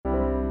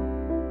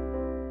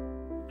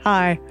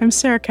Hi, I'm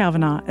Sarah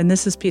Kavanaugh, and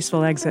this is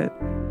Peaceful Exit.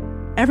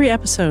 Every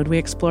episode, we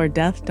explore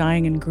death,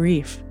 dying, and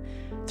grief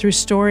through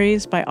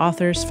stories by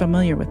authors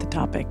familiar with the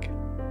topic.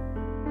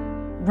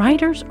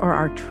 Writers are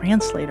our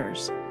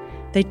translators.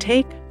 They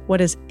take what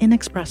is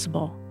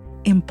inexpressible,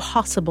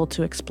 impossible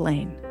to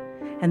explain,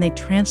 and they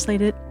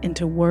translate it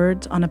into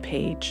words on a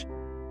page.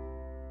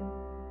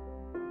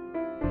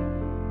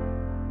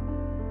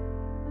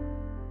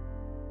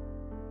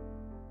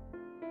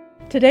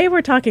 Today,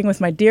 we're talking with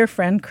my dear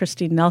friend,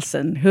 Kristi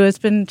Nelson, who has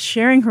been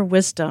sharing her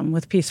wisdom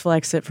with Peaceful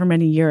Exit for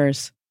many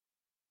years.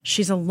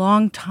 She's a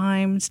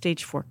long-time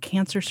stage 4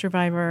 cancer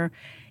survivor,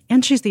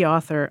 and she's the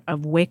author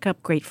of Wake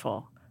Up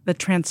Grateful, the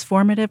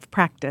transformative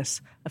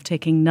practice of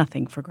taking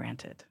nothing for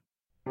granted.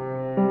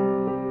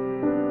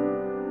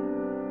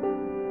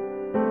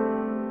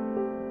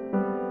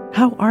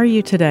 How are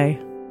you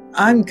today?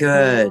 I'm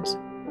good.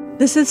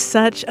 This is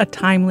such a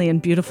timely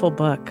and beautiful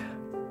book.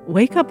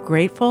 Wake Up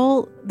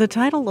Grateful, the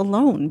title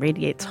alone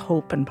radiates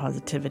hope and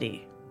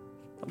positivity.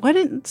 What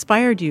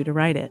inspired you to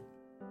write it?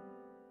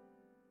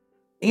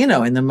 You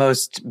know, in the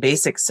most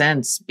basic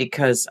sense,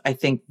 because I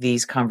think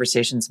these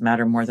conversations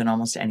matter more than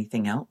almost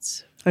anything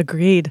else.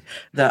 Agreed.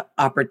 The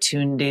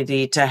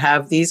opportunity to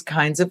have these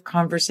kinds of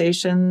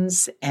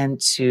conversations and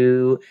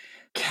to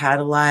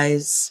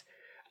catalyze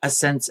a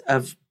sense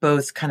of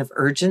both kind of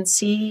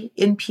urgency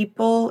in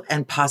people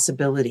and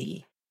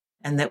possibility,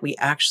 and that we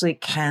actually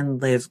can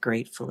live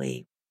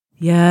gratefully.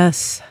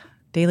 Yes,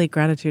 daily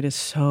gratitude is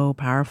so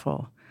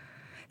powerful.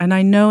 And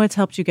I know it's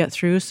helped you get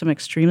through some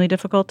extremely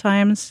difficult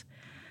times.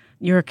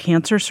 You're a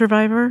cancer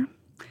survivor.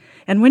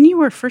 And when you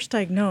were first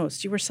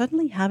diagnosed, you were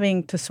suddenly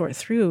having to sort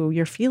through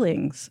your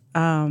feelings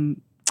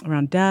around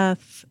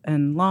death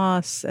and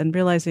loss and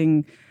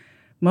realizing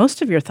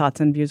most of your thoughts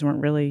and views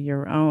weren't really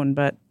your own,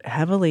 but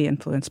heavily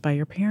influenced by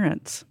your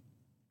parents.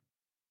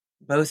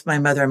 Both my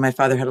mother and my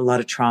father had a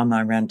lot of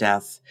trauma around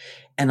death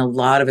and a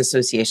lot of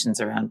associations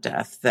around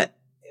death that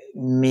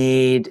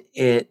made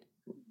it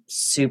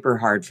super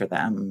hard for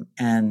them.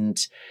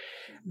 And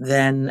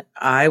then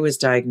I was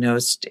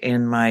diagnosed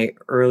in my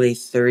early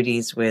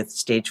 30s with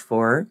stage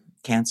 4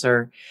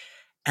 cancer.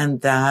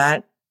 And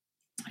that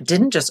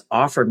didn't just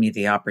offer me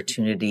the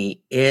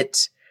opportunity,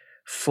 it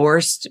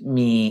forced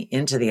me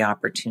into the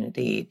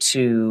opportunity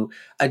to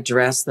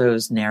address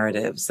those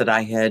narratives that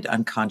I had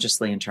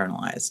unconsciously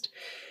internalized.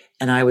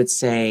 And I would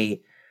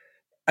say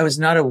I was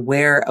not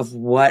aware of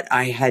what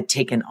I had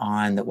taken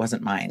on that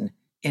wasn't mine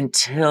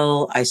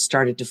until I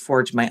started to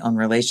forge my own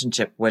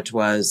relationship, which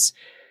was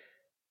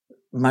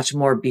much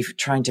more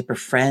trying to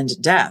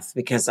befriend death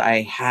because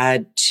I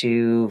had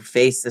to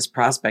face this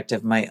prospect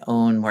of my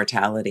own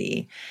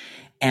mortality.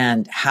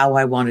 And how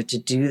I wanted to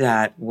do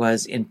that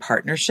was in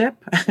partnership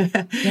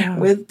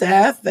with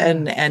death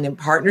and in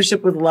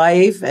partnership with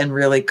life, and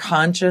really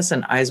conscious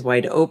and eyes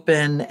wide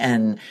open,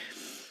 and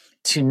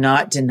to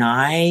not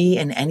deny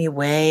in any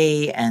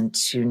way, and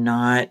to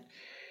not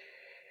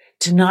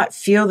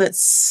feel that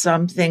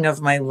something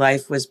of my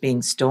life was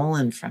being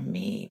stolen from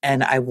me.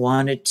 And I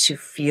wanted to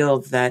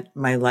feel that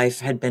my life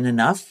had been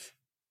enough.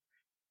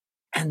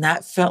 And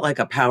that felt like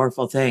a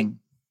powerful thing.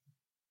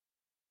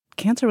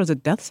 Cancer was a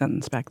death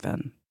sentence back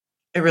then.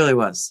 It really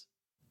was.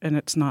 And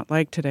it's not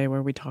like today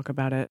where we talk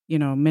about it. You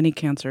know, many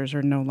cancers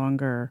are no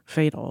longer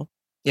fatal.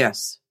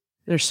 Yes.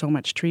 There's so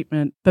much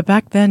treatment. But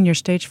back then, your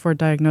stage 4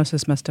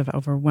 diagnosis must have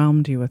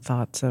overwhelmed you with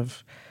thoughts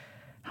of,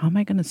 how am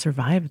I going to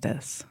survive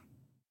this?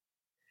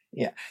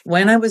 Yeah.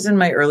 When I was in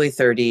my early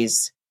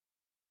 30s,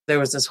 there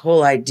was this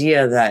whole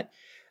idea that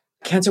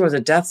cancer was a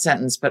death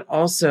sentence, but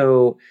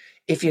also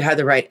if you had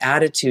the right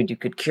attitude, you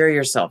could cure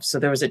yourself. So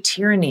there was a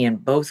tyranny in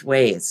both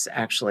ways,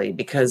 actually,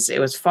 because it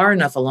was far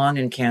enough along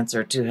in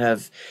cancer to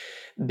have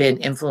been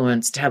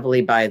influenced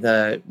heavily by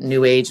the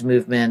New Age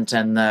movement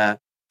and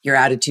your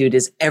attitude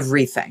is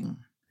everything.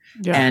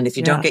 Yeah, and if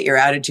you don't get your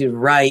attitude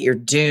right, you're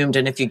doomed.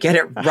 And if you get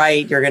it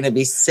right, you're going to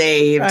be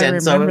saved.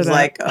 And so it was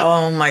like,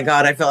 oh my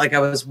God, I felt like I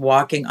was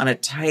walking on a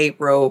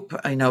tightrope,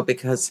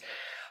 because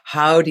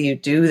how do you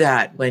do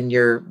that when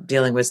you're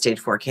dealing with stage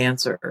 4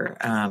 cancer?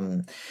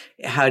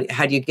 How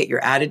do you get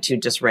your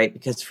attitude just right?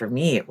 Because for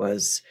me,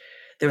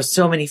 there was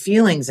so many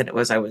feelings, and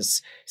I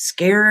was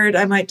scared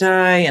I might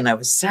die, and I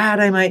was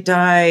sad I might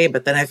die.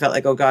 But then I felt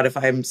like, oh God, if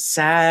I'm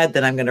sad,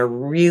 then I'm going to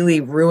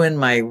really ruin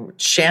my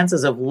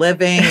chances of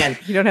living. And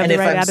you don't have the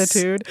right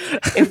attitude.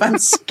 If I'm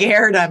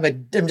scared, I'm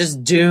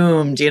just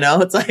doomed.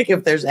 It's like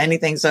if there's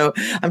anything. So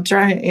I'm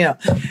trying.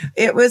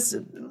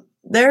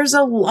 There's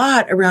a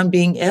lot around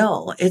being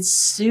ill. It's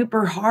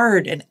super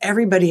hard, and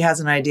everybody has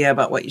an idea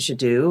about what you should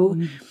do.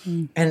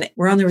 Mm-hmm. And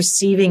we're on the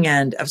receiving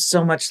end of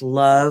so much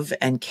love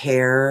and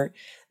care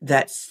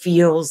that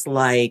feels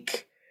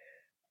like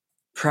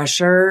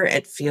pressure.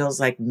 It feels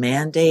like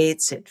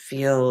mandates. It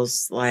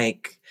feels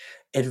like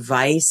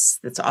advice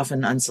that's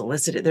often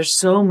unsolicited. There's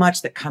so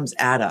much that comes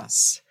at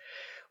us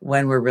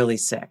when we're really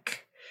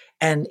sick,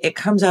 and it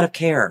comes out of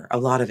care, a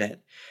lot of it.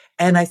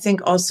 And I think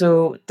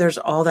also there's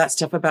all that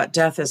stuff about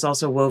death is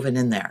also woven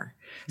in there.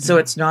 Mm-hmm. So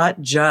it's not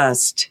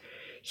just,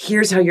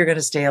 here's how you're going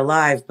to stay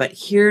alive, but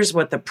here's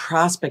what the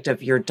prospect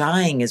of your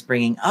dying is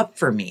bringing up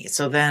for me.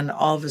 So then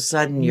all of a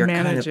sudden you're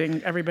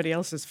managing everybody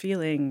else's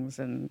feelings.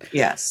 And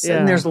yes. Yeah.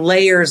 And there's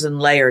layers and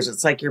layers.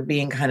 It's like you're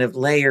being kind of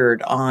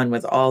layered on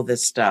with all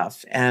this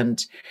stuff.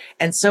 And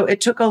so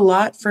it took a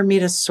lot for me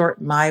to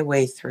sort my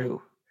way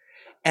through,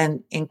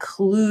 and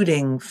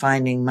including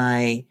finding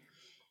my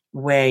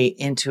way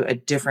into a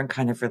different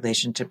kind of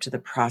relationship to the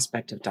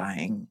prospect of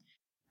dying.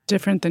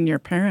 Different than your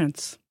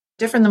parents.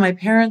 Different than my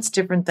parents,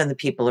 different than the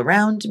people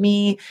around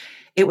me.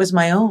 It was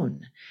my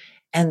own.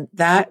 And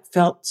that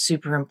felt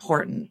super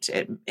important.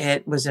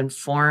 It was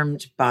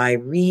informed by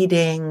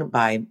reading,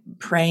 by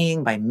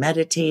praying, by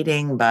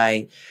meditating,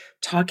 by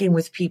talking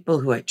with people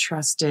who I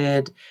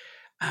trusted,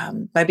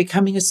 by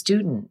becoming a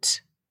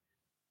student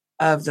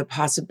of the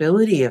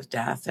possibility of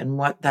death and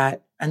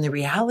and the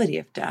reality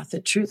of death, the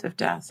truth of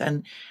death,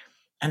 and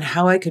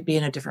how I could be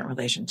in a different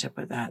relationship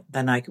with that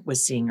than I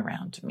was seeing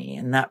around me.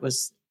 And that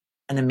was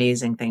an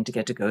amazing thing to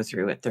get to go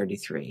through at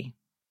 33.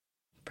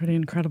 Pretty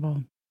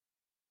incredible.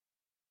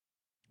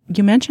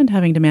 You mentioned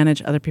having to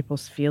manage other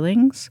people's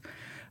feelings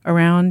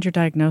around your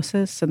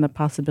diagnosis and the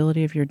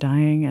possibility of your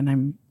dying, and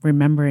I'm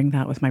remembering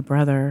that with my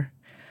brother.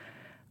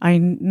 I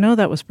know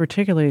that was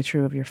particularly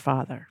true of your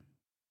father.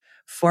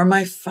 For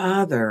my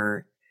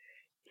father,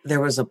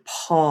 there was a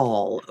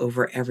pall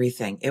over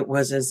everything. It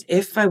was as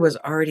if I was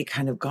already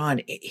kind of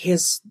gone.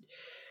 His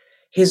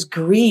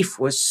grief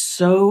was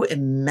so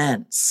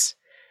immense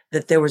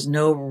that there was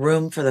no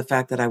room for the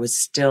fact that I was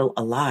still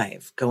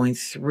alive, going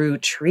through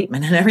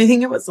treatment and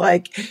everything. It was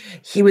like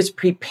he was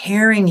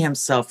preparing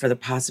himself for the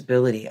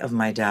possibility of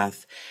my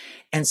death.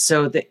 And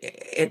so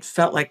it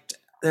felt like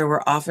there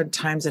were often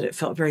times that it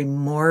felt very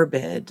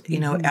morbid,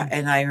 you know,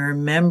 and I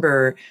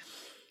remember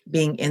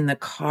being in the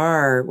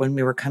car when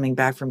we were coming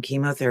back from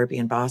chemotherapy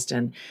in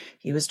Boston.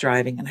 He was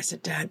driving and I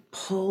said, Dad,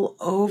 pull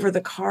over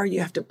the car. You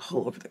have to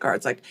pull over the car.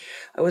 It's like,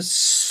 I was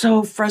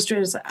so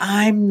frustrated. It's like,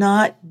 I'm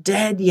not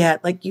dead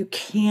yet. Like, you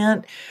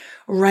can't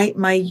write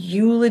my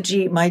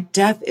eulogy. My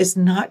death is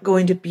not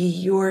going to be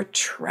your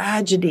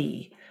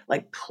tragedy.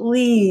 Like,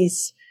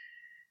 please.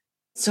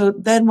 So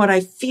then what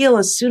I feel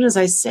as soon as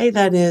I say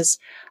that is,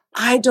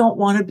 I don't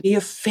want to be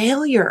a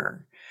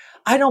failure.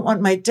 I don't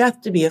want my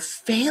death to be a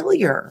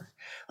failure.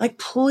 Like,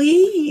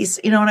 please,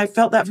 you know, and I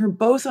felt that from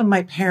both of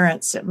my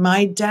parents, that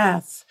my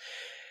death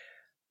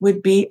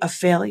would be a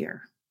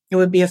failure. It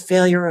would be a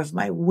failure of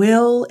my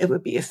will. It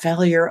would be a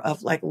failure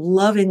of like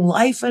loving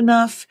life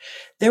enough.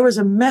 There was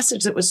a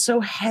message that was so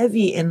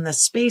heavy in the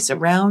space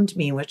around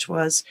me, which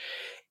was,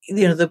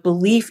 you know, the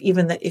belief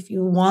even that if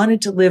you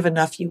wanted to live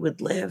enough, you would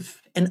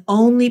live. And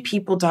only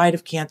people died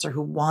of cancer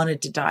who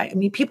wanted to die. I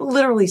mean, people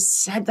literally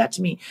said that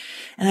to me.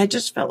 And I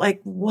just felt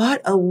like,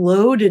 what a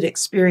loaded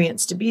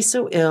experience to be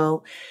so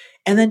ill.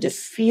 And then to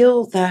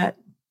feel that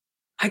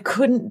I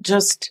couldn't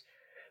just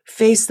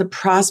face the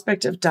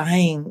prospect of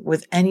dying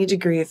with any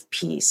degree of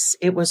peace.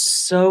 It was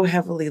so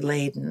heavily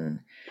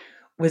laden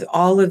with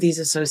all of these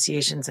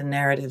associations and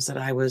narratives that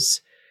I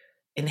was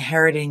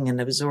inheriting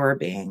and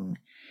absorbing.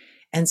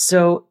 And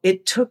so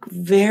it took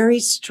very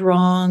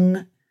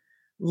strong,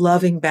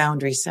 loving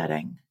boundary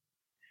setting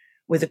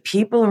with the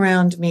people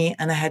around me.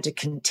 And I had to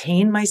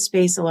contain my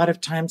space. A lot of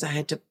times I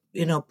had to,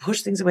 you know,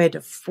 push things away. I had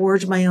to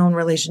forge my own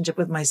relationship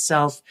with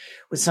myself,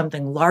 with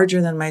something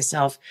larger than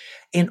myself,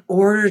 in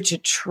order to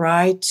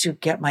try to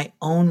get my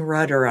own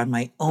rudder on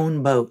my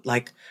own boat.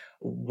 Like,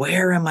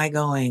 where am I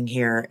going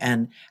here?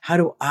 And how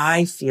do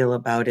I feel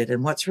about it?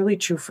 And what's really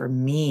true for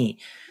me?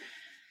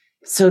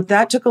 So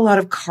that took a lot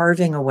of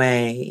carving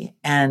away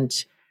and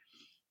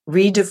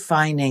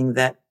redefining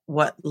that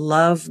what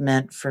love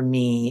meant for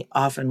me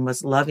often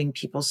was loving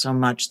people so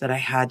much that I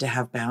had to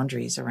have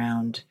boundaries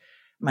around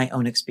my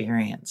own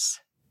experience.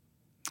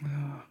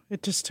 Oh,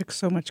 it just took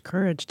so much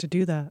courage to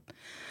do that.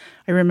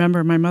 I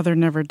remember my mother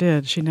never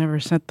did. She never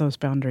set those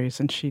boundaries,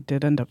 and she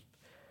did end up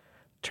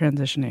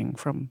transitioning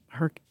from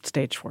her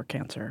stage 4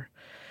 cancer.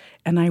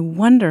 And I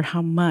wonder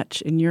how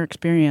much, in your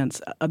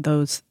experience, of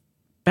those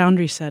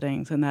boundary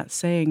settings and that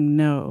saying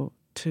no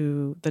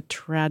to the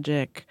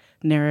tragic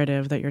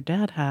narrative that your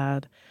dad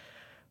had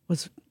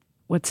was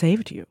what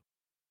saved you.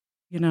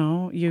 You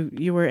know,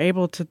 you were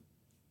able to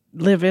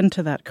live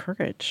into that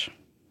courage.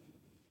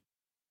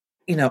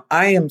 You know,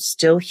 I am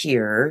still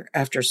here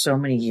after so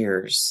many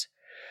years,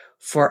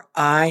 for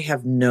I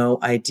have no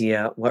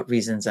idea what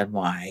reasons and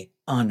why,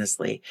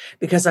 honestly,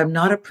 because I'm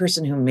not a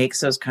person who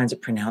makes those kinds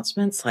of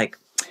pronouncements like,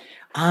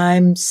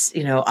 I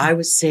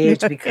was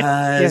saved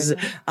because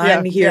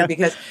I'm here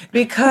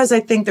because I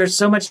think there's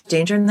so much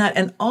danger in that.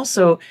 And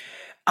also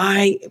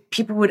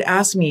people would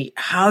ask me,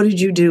 how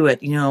did you do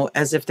it? You know,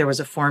 as if there was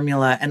a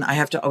formula. And I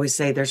have to always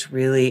say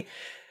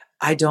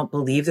I don't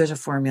believe there's a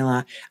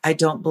formula. I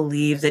don't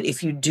believe that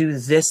if you do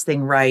this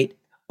thing right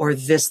or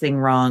this thing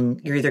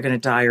wrong, you're either going to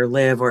die or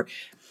live. Or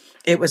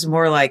it was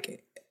more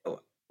like,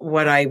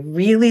 what I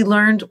really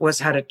learned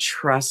was how to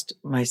trust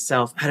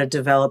myself, how to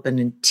develop an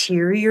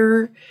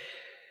interior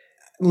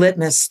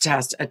litmus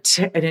test,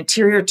 an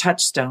interior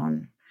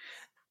touchstone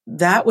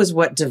that was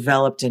what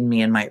developed in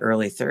me in my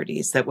early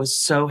 30s. That was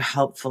so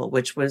helpful,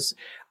 which was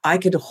I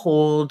could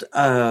hold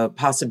a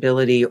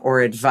possibility or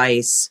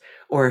advice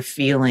or a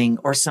feeling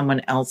or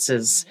someone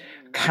else's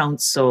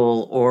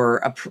counsel or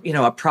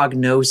a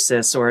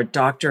prognosis or a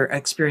doctor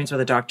experience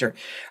with a doctor.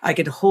 I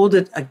could hold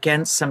it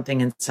against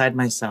something inside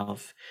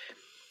myself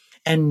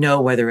and know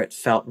whether it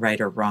felt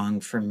right or wrong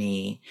for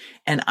me.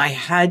 And I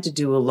had to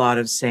do a lot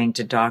of saying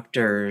to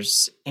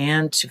doctors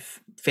and to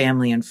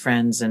family and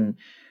friends and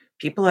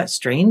people,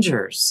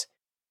 strangers,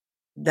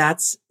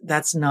 that's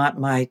not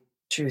my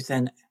truth.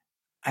 And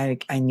I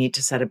need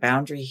to set a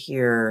boundary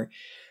here.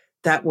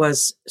 That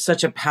was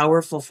such a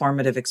powerful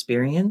formative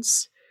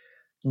experience.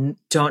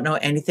 Don't know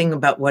anything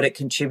about what it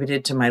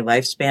contributed to my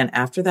lifespan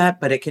after that,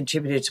 but it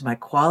contributed to my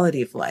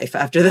quality of life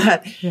after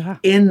that. Yeah.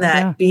 In that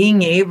Yeah.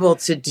 being able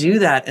to do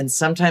that. And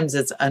sometimes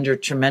it's under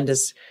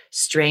tremendous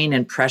strain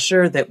and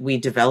pressure that we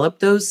develop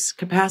those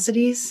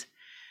capacities.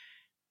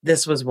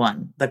 This was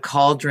one. The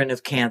cauldron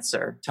of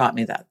cancer taught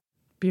me that.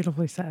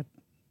 Beautifully said.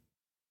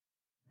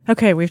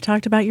 Okay, we've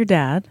talked about your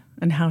dad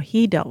and how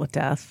he dealt with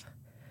death.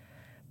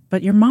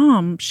 But your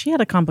mom, she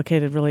had a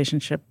complicated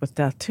relationship with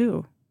death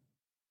too.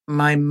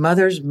 My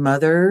mother's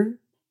mother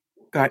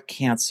got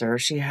cancer.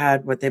 She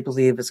had what they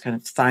believe is kind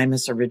of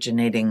thymus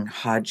originating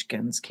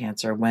Hodgkin's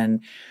cancer.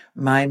 When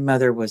my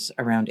mother was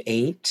around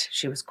 8,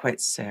 she was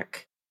quite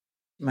sick.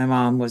 My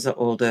mom was the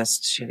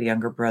oldest. She had a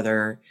younger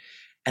brother,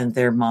 and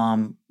their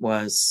mom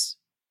was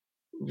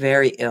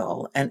very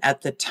ill. And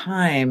at the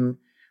time,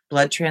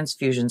 blood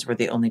transfusions were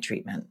the only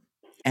treatment.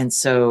 And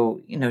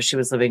so, she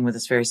was living with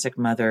this very sick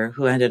mother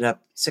who ended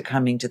up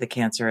succumbing to the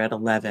cancer at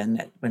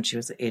 11, when she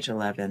was age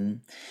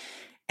 11.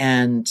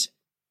 And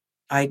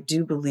I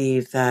do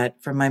believe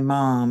that for my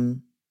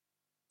mom,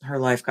 her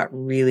life got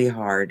really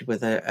hard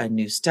with a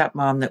new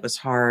stepmom that was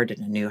hard and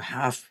a new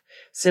half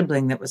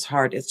sibling that was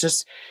hard. It's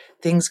just,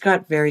 things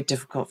got very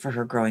difficult for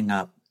her growing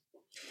up.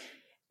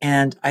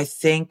 And I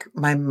think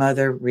my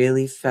mother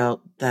really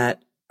felt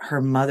that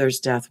her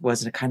mother's death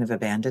was a kind of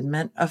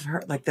abandonment of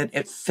her, like that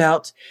it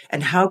felt,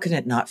 and how can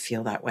it not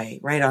feel that way,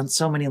 right? On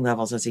so many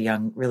levels as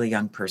a really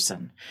young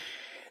person,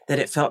 that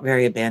it felt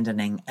very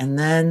abandoning. And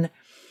then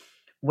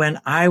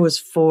when I was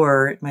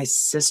 4, my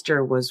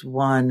sister was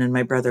 1 and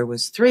my brother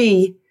was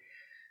 3,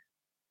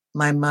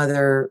 my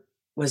mother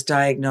was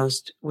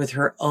diagnosed with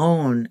her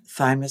own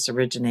thymus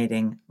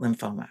originating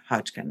lymphoma,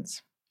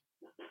 Hodgkin's.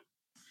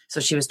 So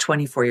she was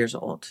 24 years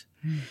old.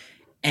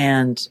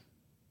 And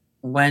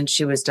when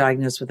she was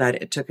diagnosed with that,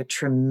 it took a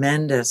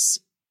tremendous,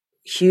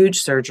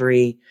 huge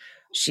surgery.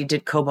 She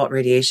did cobalt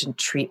radiation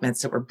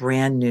treatments that were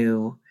brand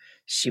new.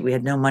 We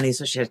had no money,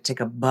 so she had to take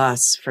a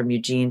bus from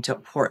Eugene to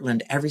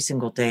Portland every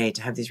single day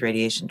to have these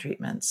radiation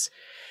treatments.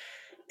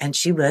 And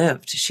she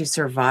lived. She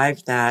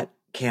survived that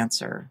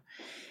cancer.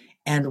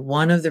 And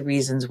one of the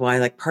reasons why,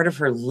 like, part of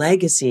her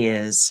legacy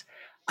is,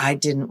 I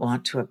didn't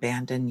want to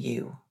abandon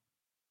you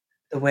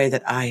the way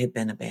that I had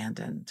been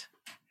abandoned.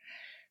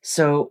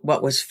 So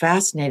what was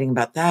fascinating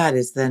about that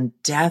is then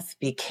death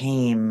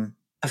became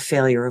a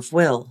failure of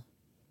will.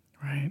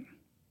 Right.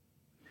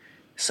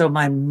 So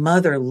my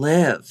mother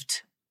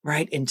lived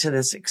right into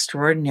this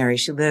extraordinary,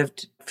 she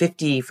lived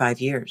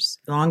 55 years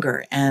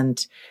longer.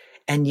 And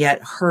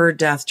yet her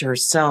death to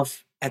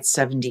herself at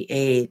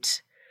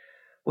 78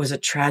 was a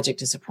tragic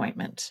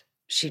disappointment.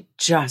 She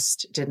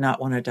just did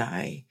not want to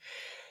die.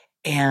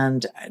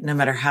 And no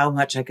matter how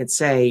much I could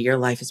say, your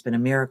life has been a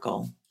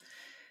miracle,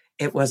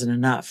 it wasn't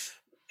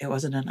enough. It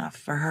wasn't enough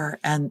for her.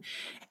 And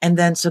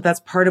then, so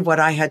that's part of what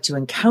I had to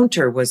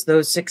encounter was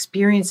those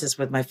experiences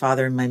with my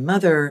father and my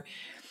mother,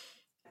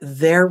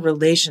 their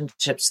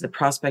relationships to the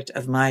prospect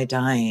of my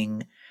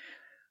dying.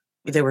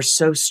 They were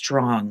so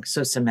strong,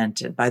 so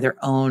cemented by their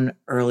own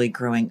early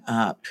growing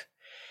up.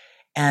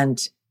 And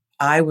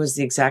I was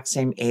the exact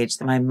same age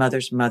that my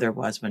mother's mother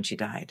was when she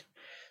died.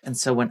 And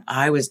so when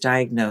I was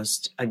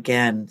diagnosed,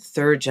 again,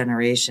 3rd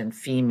generation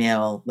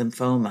female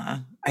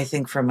lymphoma, I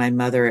think for my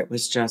mother, it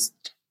was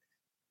just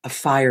a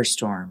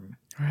firestorm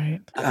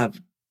of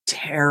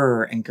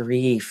terror and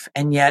grief.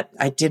 And yet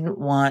I didn't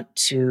want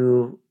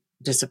to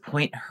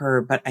disappoint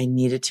her, but I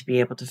needed to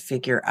be able to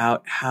figure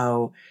out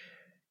how,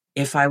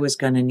 if I was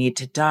going to need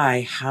to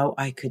die, how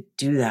I could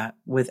do that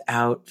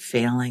without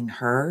failing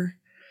her,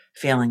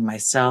 failing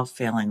myself,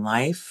 failing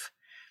life,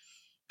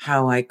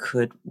 how I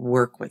could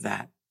work with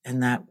that.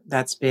 And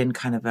that's been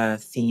kind of a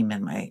theme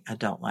in my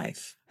adult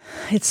life.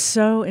 It's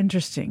so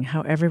interesting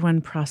how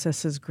everyone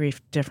processes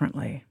grief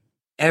differently.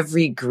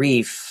 Every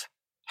grief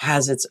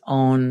has its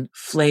own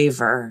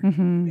flavor,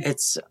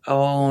 its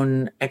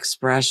own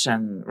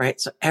expression,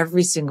 right? So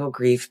every single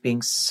grief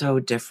being so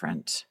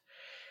different.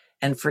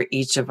 And for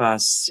each of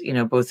us,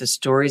 both the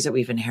stories that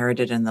we've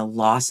inherited and the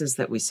losses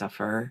that we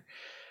suffer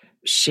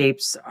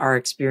shapes our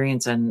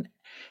experience, and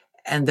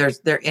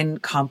they're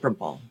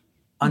incomparable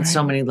on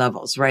so many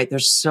levels, right?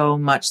 There's so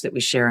much that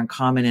we share in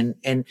common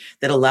and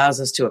that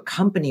allows us to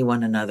accompany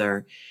one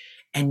another.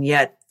 And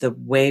yet the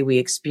way we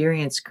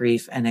experience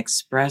grief and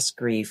express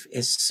grief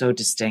is so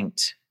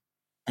distinct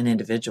and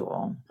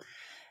individual.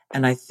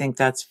 And I think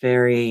that's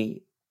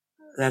really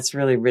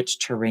rich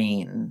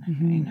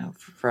terrain,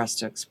 for us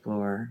to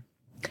explore.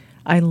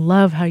 I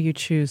love how you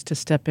choose to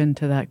step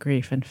into that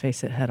grief and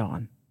face it head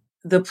on.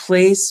 The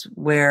place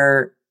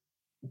where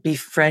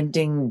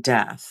befriending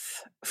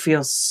death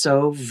feels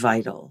so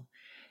vital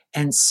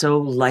and so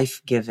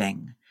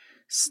life-giving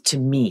to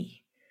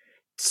me,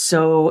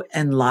 so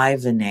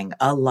enlivening,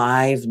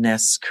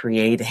 aliveness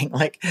creating,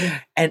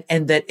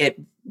 and that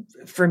it,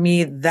 for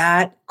me,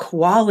 that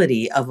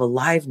quality of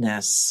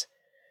aliveness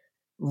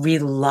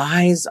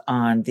relies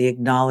on the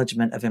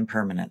acknowledgement of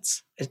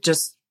impermanence. It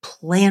just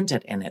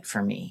planted in it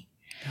for me.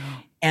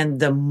 Oh. And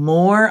the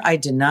more I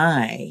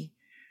deny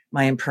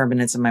my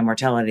impermanence and my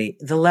mortality,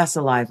 the less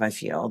alive I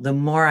feel. The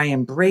more I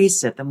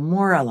embrace it, the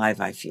more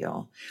alive I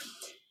feel.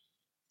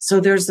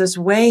 So there's this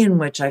way in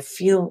which I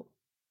feel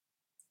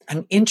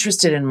I'm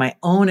interested in my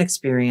own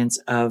experience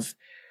of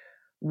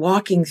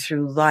walking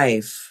through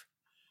life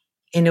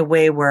in a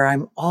way where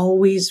I'm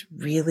always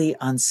really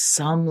on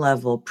some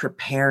level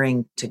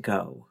preparing to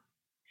go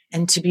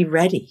and to be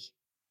ready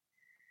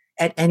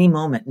at any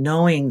moment,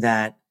 knowing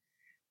that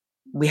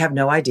we have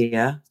no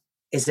idea.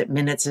 Is it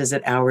minutes? Is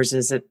it hours?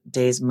 Is it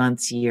days,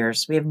 months,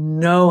 years? We have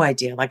no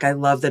idea. I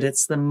love that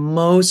it's the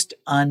most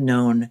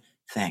unknown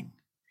thing.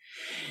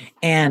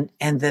 And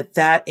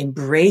that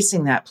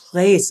embracing that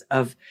place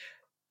of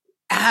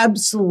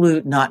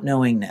absolute not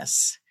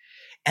knowingness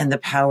and the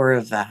power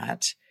of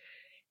that,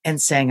 and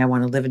saying, I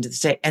want to live into this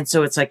day. And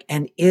so it's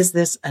and is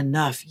this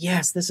enough?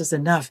 Yes, this is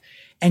enough.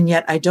 And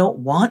yet I don't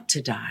want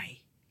to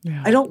die.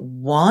 Yeah. I don't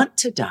want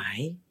to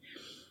die.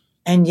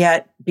 And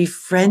yet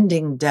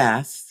befriending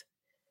death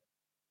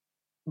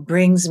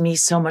brings me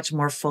so much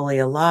more fully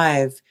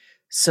alive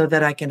so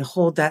that I can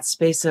hold that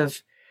space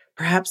of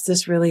perhaps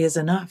this really is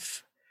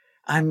enough.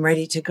 I'm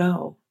ready to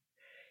go.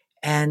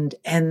 And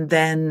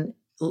then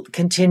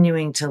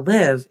continuing to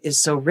live is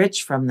so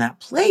rich from that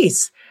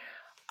place.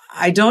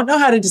 I don't know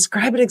how to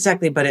describe it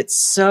exactly, but it's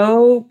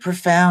so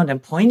profound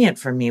and poignant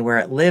for me where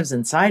it lives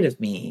inside of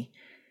me.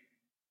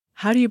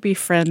 How do you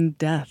befriend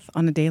death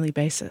on a daily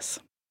basis?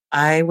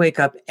 I wake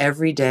up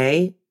every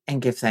day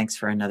and give thanks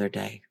for another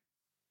day.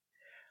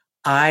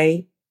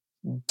 I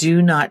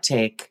do not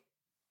take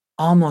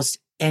almost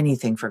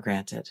anything for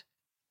granted,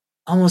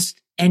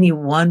 almost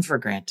anyone for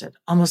granted,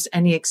 almost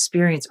any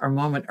experience or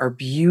moment or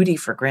beauty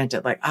for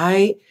granted.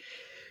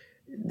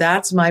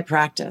 That's my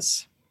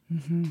practice.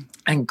 Mm-hmm.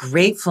 And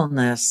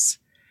gratefulness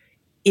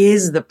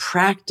is the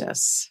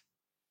practice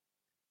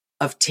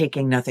of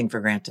taking nothing for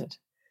granted.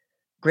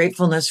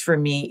 Gratefulness for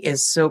me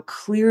is so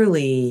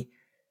clearly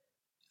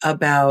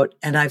about,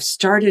 and I've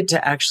started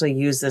to actually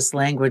use this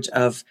language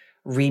of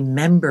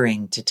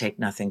remembering to take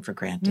nothing for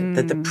granted,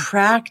 that the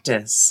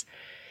practice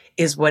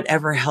is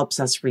whatever helps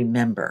us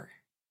remember.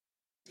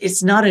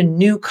 It's not a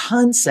new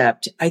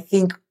concept. I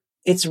think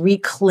it's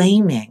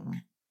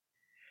reclaiming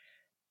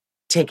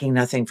taking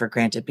nothing for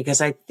granted,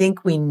 because I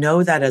think we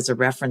know that as a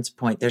reference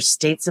point. There's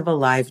states of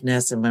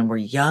aliveness, and when we're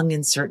young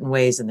in certain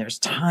ways, and there's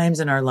times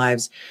in our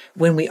lives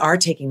when we are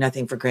taking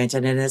nothing for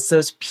granted. And it's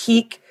those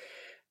peak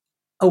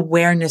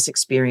awareness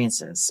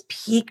experiences,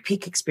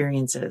 peak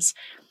experiences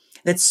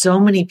that so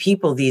many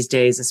people these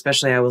days,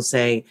 especially I will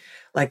say,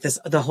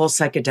 the whole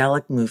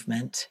psychedelic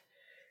movement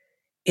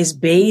is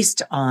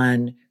based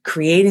on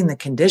creating the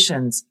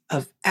conditions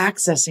of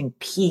accessing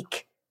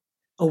peak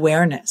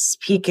awareness,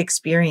 peak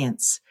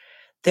experience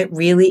that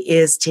really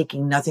is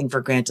taking nothing for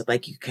granted.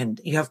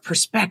 You have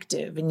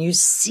perspective and you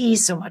see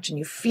so much and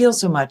you feel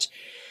so much.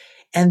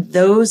 And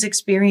those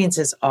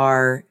experiences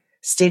are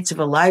states of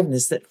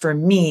aliveness that for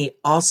me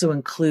also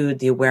include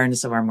the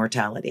awareness of our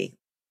mortality.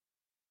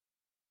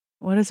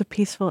 What does a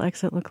peaceful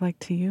exit look like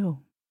to you?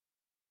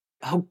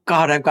 Oh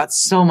God, I've got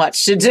so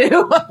much to do.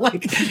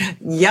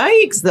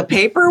 Yikes, the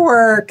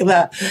paperwork,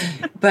 but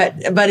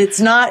it's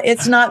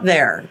not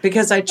there,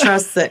 because I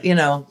trust that,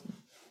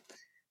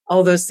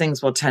 all those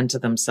things will tend to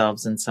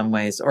themselves in some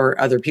ways, or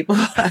other people.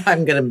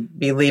 I'm going to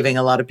be leaving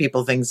a lot of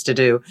people things to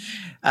do.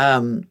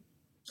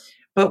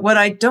 But what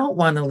I don't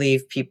want to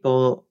leave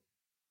people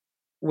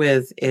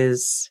with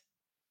is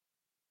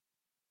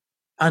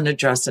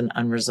unaddressed and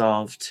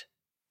unresolved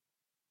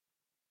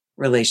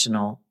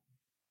relational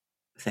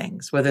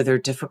things, whether they're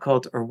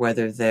difficult or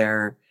whether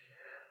they're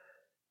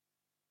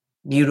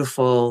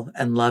beautiful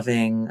and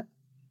loving,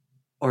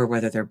 or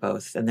whether they're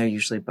both, and they're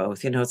usually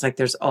both. It's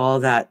there's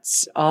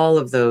all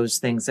of those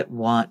things that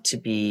want to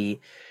be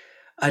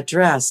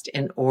addressed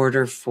in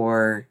order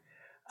for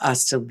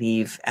us to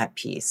leave at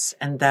peace.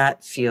 And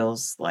that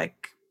feels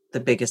like the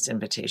biggest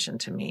invitation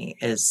to me,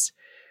 is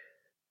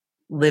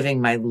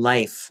living my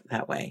life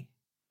that way.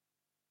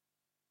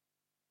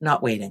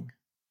 Not waiting.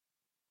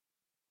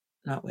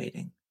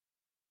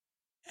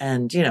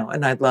 And,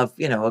 and I'd love,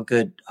 a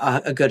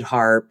good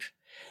harp.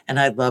 And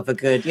I'd love a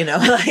good,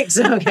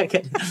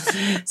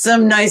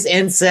 some nice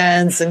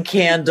incense and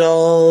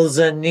candles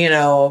and,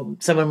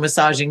 someone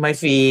massaging my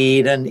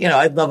feet. And,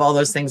 I'd love all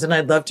those things. And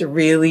I'd love to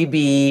really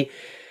be,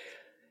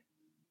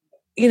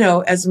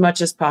 as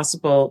much as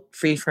possible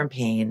free from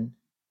pain.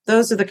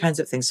 those are the kinds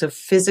of things. So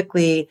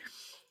physically,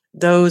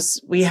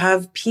 we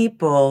have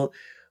people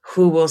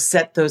who will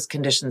set those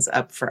conditions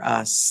up for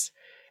us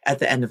at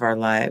the end of our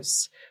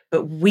lives.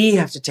 But we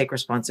have to take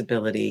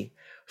responsibility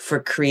for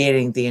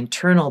creating the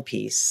internal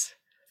peace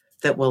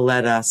that will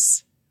let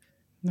us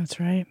That's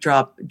right.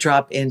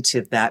 drop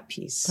into that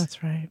peace.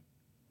 That's right.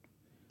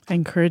 I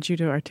encourage you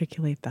to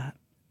articulate that.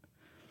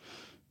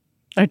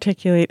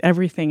 Articulate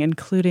everything,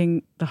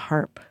 including the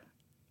harp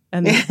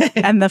and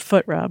and the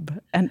foot rub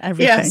and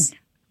everything. Yes.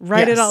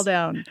 Write it all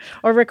down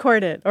or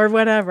record it or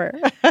whatever.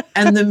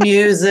 And the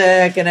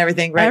music and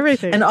everything, right?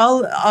 Everything. And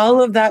all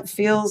of that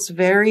feels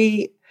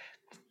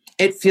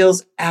it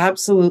feels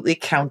absolutely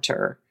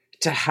counter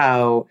to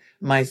how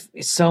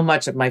so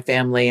much of my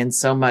family and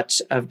so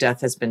much of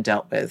death has been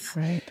dealt with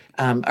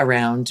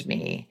around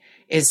me.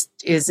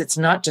 It's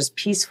not just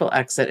peaceful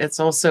exit, it's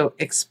also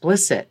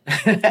explicit.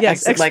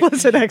 Yes, exit,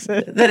 explicit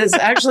exit. That is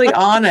actually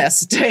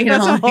honest.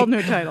 That's a whole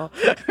new title.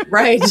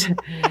 Right.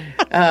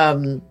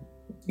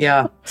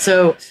 Yeah.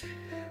 So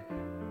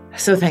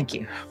thank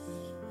you.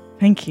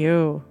 Thank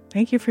you.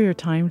 Thank you for your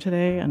time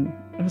today. And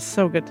it was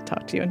so good to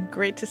talk to you and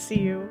great to see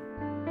you.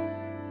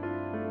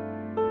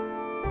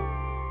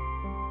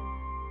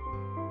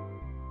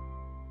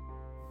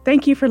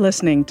 Thank you for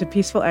listening to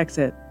Peaceful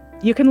Exit.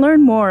 You can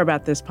learn more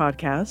about this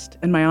podcast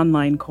and my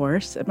online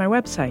course at my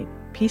website,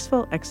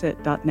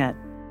 peacefulexit.net.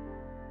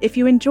 If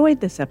you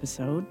enjoyed this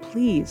episode,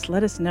 please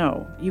let us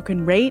know. You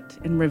can rate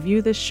and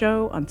review this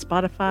show on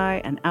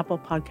Spotify and Apple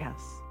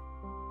Podcasts.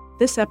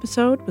 This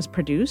episode was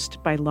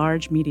produced by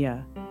Large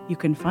Media. You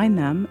can find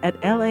them at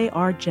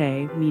larjmedia.com.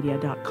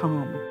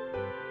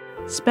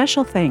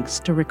 Special thanks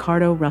to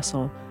Ricardo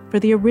Russell for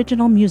the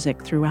original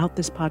music throughout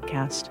this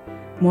podcast.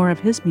 More of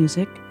his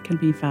music can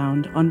be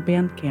found on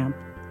Bandcamp.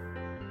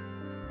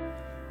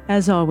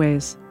 As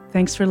always,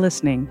 thanks for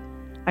listening.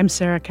 I'm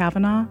Sarah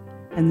Kavanaugh,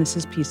 and this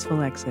is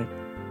Peaceful Exit.